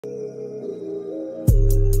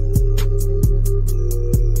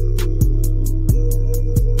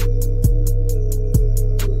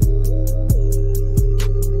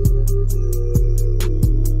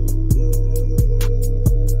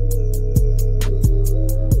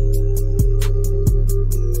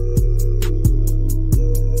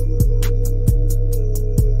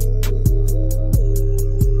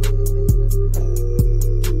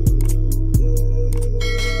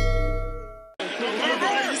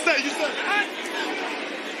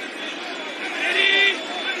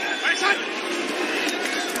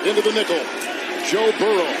Into the nickel. Joe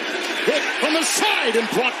Burrow. Hit from the side and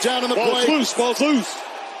brought down in the play. Ball's loose.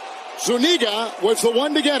 Zuniga was the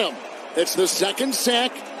one to get him. It's the second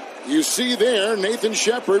sack. You see there Nathan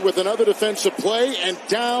Shepard with another defensive play, and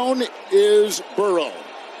down is Burrow.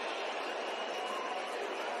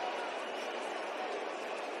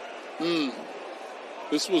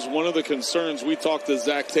 This was one of the concerns we talked to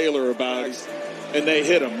Zach Taylor about, and they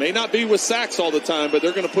hit him. May not be with sacks all the time, but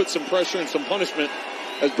they're going to put some pressure and some punishment.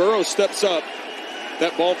 As Burrow steps up,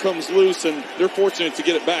 that ball comes loose, and they're fortunate to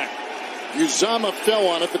get it back. Uzama fell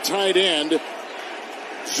on it, the tight end.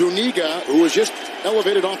 Zuniga, who was just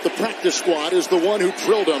elevated off the practice squad, is the one who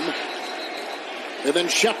drilled him. And then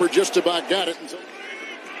Shepard just about got it.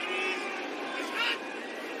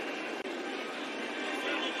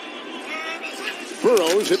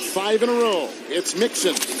 Burrow's hit 5 in a row. It's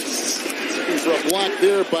Mixon. Looking for a block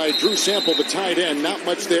there by Drew Sample, the tight end. Not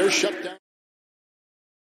much there. Shut down.